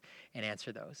minutes and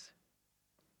answer those.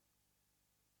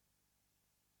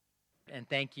 And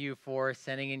thank you for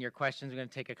sending in your questions. We're going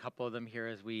to take a couple of them here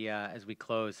as we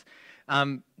close.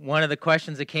 One of the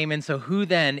questions that came in, so who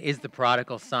then is the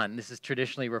prodigal son? This is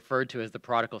traditionally referred to as the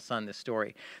prodigal son, this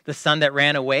story. The son that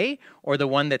ran away or the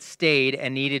one that stayed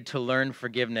and needed to learn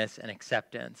forgiveness and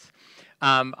acceptance?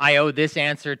 I owe this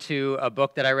answer to a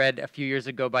book that I read a few years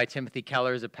ago by Timothy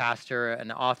Keller, who's a pastor,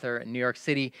 an author in New York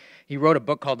City. He wrote a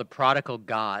book called The Prodigal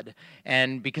God.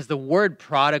 And because the word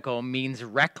prodigal means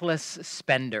reckless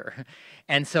spender.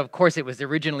 And so, of course, it was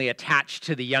originally attached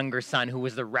to the younger son who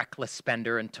was the reckless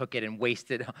spender and took it and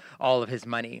wasted all of his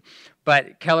money.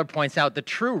 But Keller points out the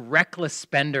true reckless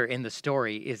spender in the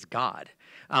story is God.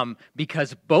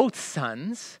 Because both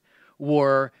sons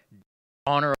were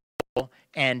honorable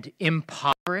and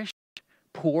impoverished,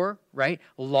 poor, right?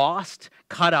 Lost,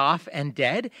 cut off, and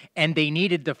dead. And they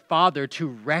needed the father to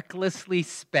recklessly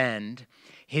spend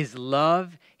his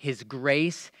love, his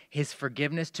grace, his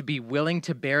forgiveness, to be willing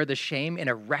to bear the shame in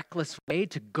a reckless way,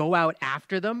 to go out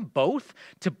after them both,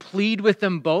 to plead with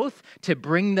them both, to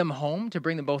bring them home, to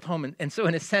bring them both home. And so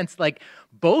in a sense, like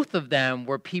both of them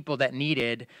were people that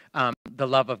needed the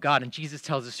love of God. And Jesus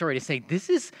tells a story to say, this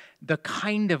is the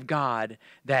kind of God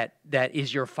that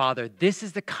is your father. This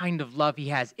is the kind of love he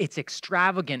has. It's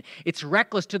extravagant. It's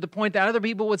reckless to the point that other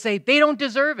people would say they don't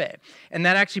deserve it. And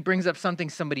that actually brings up something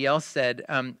somebody else said.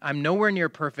 I'm nowhere near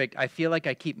perfect. I feel like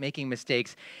I keep making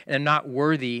mistakes and I'm not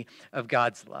worthy of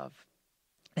God's love.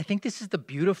 I think this is the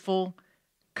beautiful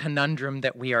conundrum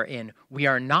that we are in. We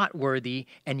are not worthy,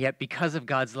 and yet because of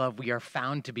God's love, we are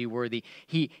found to be worthy.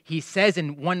 He says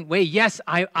in one way, yes,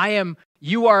 I am.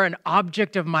 You are an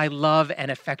object of my love and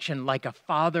affection, like a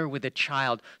father with a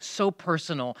child, so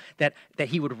personal that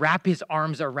he would wrap his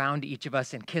arms around each of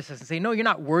us and kiss us and say, no, you're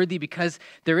not worthy, because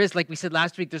there is, like we said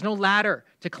last week, there's no ladder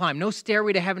to climb, no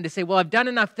stairway to heaven to say, well, I've done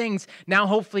enough things, now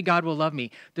hopefully God will love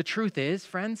me. The truth is,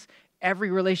 friends,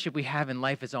 every relationship we have in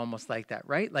life is almost like that,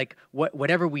 right? Like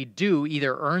whatever we do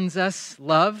either earns us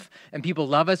love and people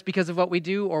love us because of what we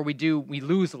do, or we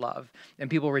lose love and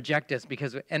people reject us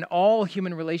and all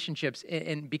human relationships,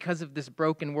 and because of this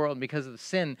broken world, because of the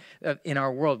sin in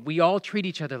our world, we all treat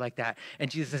each other like that. And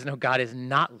Jesus says, no, God is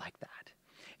not like that.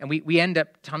 And we end up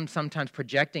sometimes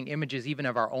projecting images even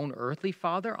of our own earthly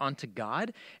father onto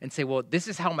God and say, well, this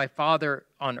is how my father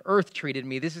on earth treated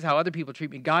me. This is how other people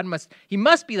treat me. He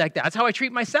must be like that. That's how I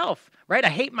treat myself, right? I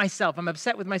hate myself. I'm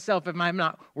upset with myself if I'm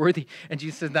not worthy. And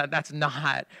Jesus says that's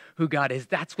not who God is.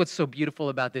 That's what's so beautiful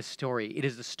about this story. It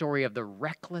is the story of the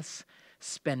reckless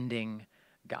spending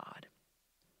God.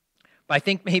 But I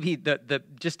think maybe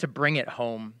just to bring it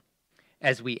home,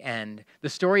 as we end, the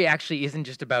story actually isn't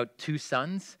just about two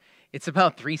sons. It's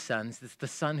about three sons. It's the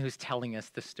son who's telling us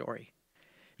the story.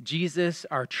 Jesus,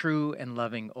 our true and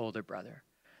loving older brother.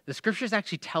 The scriptures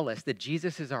actually tell us that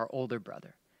Jesus is our older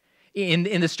brother.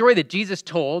 In the story that Jesus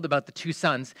told about the two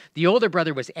sons, the older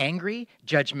brother was angry,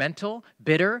 judgmental,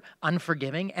 bitter,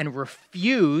 unforgiving, and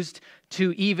refused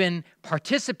to even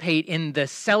participate in the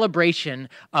celebration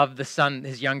of the son,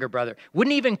 his younger brother.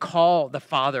 Wouldn't even call the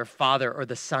father, or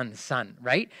the son,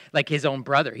 right? Like his own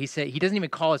brother. He said he doesn't even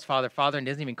call his father, and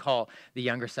doesn't even call the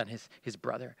younger son his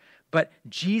brother. But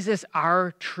Jesus,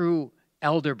 our true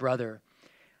elder brother,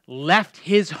 left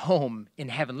his home in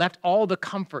heaven, left all the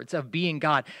comforts of being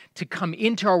God to come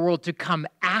into our world, to come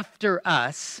after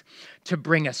us, to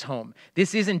bring us home.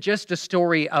 This isn't just a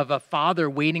story of a father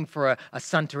waiting for a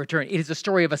son to return. It is a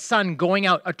story of a son going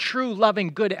out, a true, loving,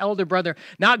 good elder brother,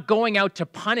 not going out to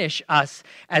punish us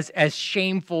as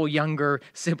shameful younger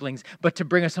siblings, but to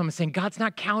bring us home and saying, God's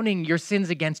not counting your sins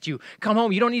against you. Come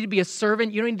home. You don't need to be a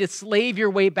servant. You don't need to slave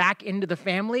your way back into the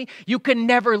family. You can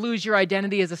never lose your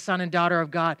identity as a son and daughter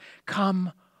of God.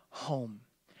 Come home.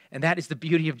 And that is the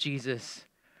beauty of Jesus,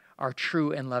 our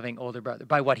true and loving older brother,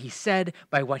 by what he said,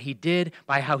 by what he did,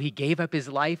 by how he gave up his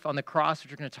life on the cross,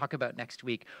 which we're going to talk about next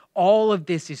week. All of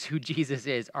this is who Jesus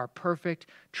is, our perfect,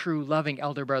 true, loving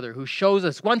elder brother who shows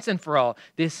us once and for all,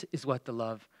 this is what the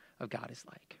love of God is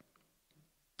like.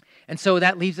 And so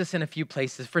that leaves us in a few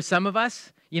places. For some of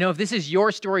us, if this is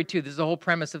your story too, this is the whole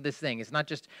premise of this thing. It's not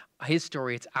just his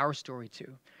story, it's our story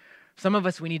too. Some of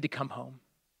us, we need to come home.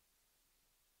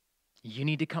 You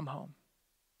need to come home.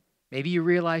 Maybe you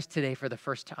realize today for the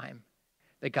first time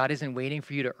that God isn't waiting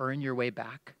for you to earn your way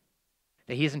back,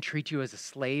 that he doesn't treat you as a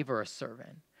slave or a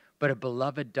servant, but a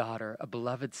beloved daughter, a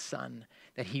beloved son,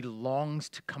 that he longs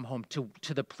to come home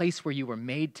to the place where you were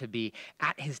made to be,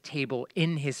 at his table,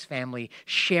 in his family,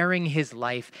 sharing his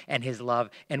life and his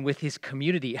love, and with his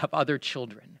community of other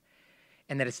children,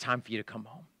 and that it's time for you to come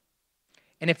home.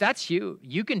 And if that's you,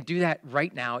 you can do that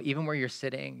right now, even where you're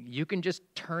sitting. You can just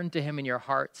turn to him in your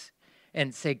hearts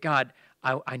and say, God,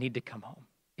 I need to come home.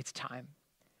 It's time.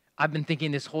 I've been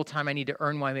thinking this whole time I need to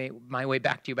earn my way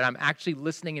back to you, but I'm actually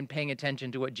listening and paying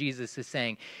attention to what Jesus is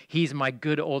saying. He's my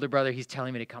good older brother. He's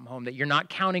telling me to come home, that you're not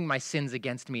counting my sins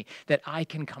against me, that I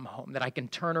can come home, that I can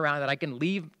turn around, that I can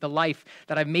leave the life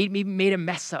that I've made a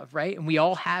mess of, right? And we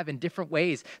all have in different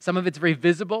ways. Some of it's very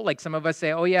visible, like some of us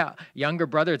say, oh yeah, younger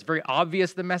brother, it's very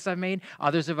obvious the mess I've made.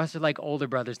 Others of us are like older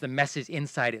brothers. The mess is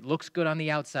inside. It looks good on the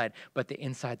outside, but the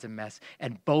inside's a mess.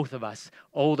 And both of us,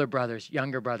 older brothers,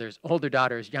 older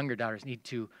daughters, younger daughters, need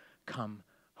to come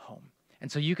home. And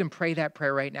so you can pray that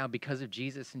prayer right now because of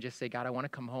Jesus and just say, God, I want to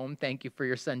come home. Thank you for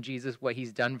your son, Jesus, what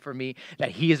he's done for me,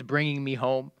 that he is bringing me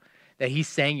home, that he's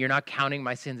saying you're not counting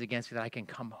my sins against me, that I can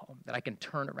come home, that I can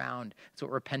turn around. That's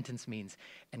what repentance means,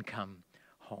 and come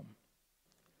home.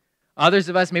 Others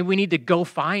of us, maybe we need to go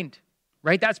find,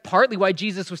 right? That's partly why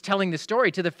Jesus was telling the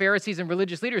story to the Pharisees and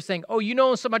religious leaders, saying, oh, you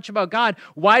know so much about God.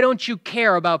 Why don't you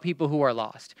care about people who are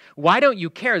lost? Why don't you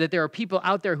care that there are people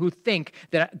out there who think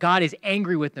that God is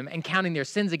angry with them and counting their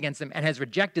sins against them and has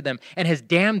rejected them and has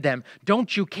damned them?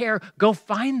 Don't you care? Go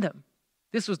find them.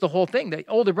 This was the whole thing. The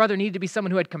older brother needed to be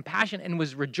someone who had compassion and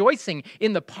was rejoicing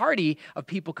in the party of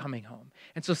people coming home.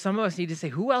 And so some of us need to say,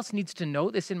 who else needs to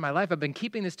know this in my life? I've been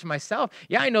keeping this to myself.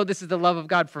 Yeah, I know this is the love of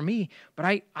God for me, but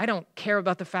I don't care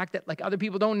about the fact that like other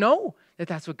people don't know that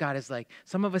that's what God is like.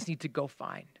 Some of us need to go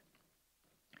find.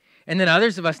 And then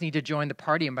others of us need to join the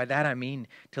party. And by that, I mean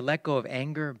to let go of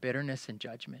anger, bitterness, and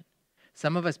judgment.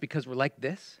 Some of us, because we're like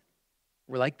this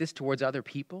towards other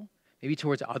people, maybe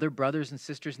towards other brothers and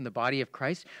sisters in the body of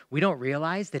Christ, we don't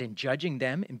realize that in judging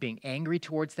them and being angry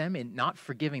towards them and not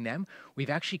forgiving them, we've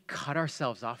actually cut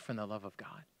ourselves off from the love of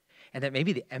God. And that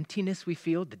maybe the emptiness we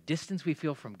feel, the distance we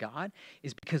feel from God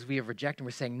is because we have rejected.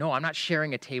 We're saying, no, I'm not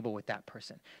sharing a table with that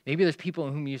person. Maybe there's people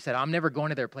whom you said, I'm never going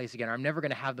to their place again, or I'm never going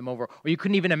to have them over, or you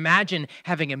couldn't even imagine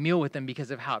having a meal with them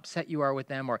because of how upset you are with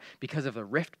them or because of the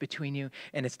rift between you.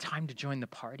 And it's time to join the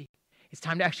party. It's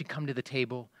time to actually come to the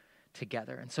table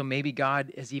together. And so maybe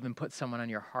God has even put someone on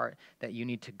your heart that you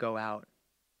need to go out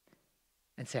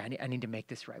and say, I need to make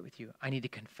this right with you. I need to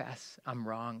confess I'm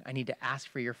wrong. I need to ask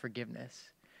for your forgiveness.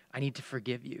 I need to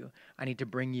forgive you. I need to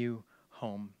bring you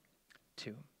home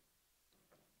too.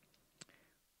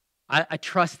 I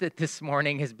trust that this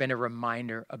morning has been a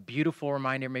reminder, a beautiful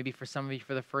reminder, maybe for some of you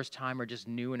for the first time or just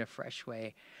new in a fresh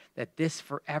way, that this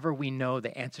forever we know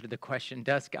the answer to the question,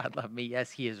 does God love me?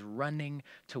 Yes, he is running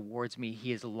towards me.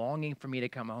 He is longing for me to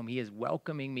come home. He is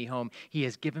welcoming me home. He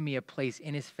has given me a place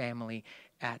in his family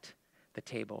at the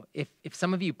table. If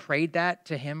some of you prayed that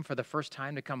to him for the first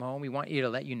time to come home, we want you to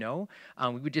let you know.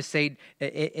 We would just say,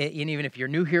 even if you're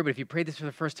new here, but if you prayed this for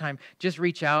the first time, just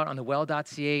reach out on the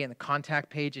well.ca and the contact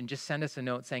page and just send us a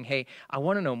note saying, hey, I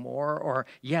want to know more, or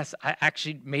yes, I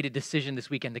actually made a decision this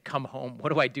weekend to come home.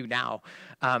 What do I do now?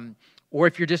 Or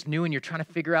if you're just new and you're trying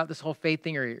to figure out this whole faith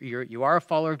thing, or you are a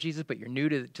follower of Jesus, but you're new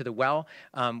to the well,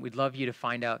 we'd love you to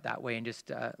find out that way and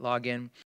just log in.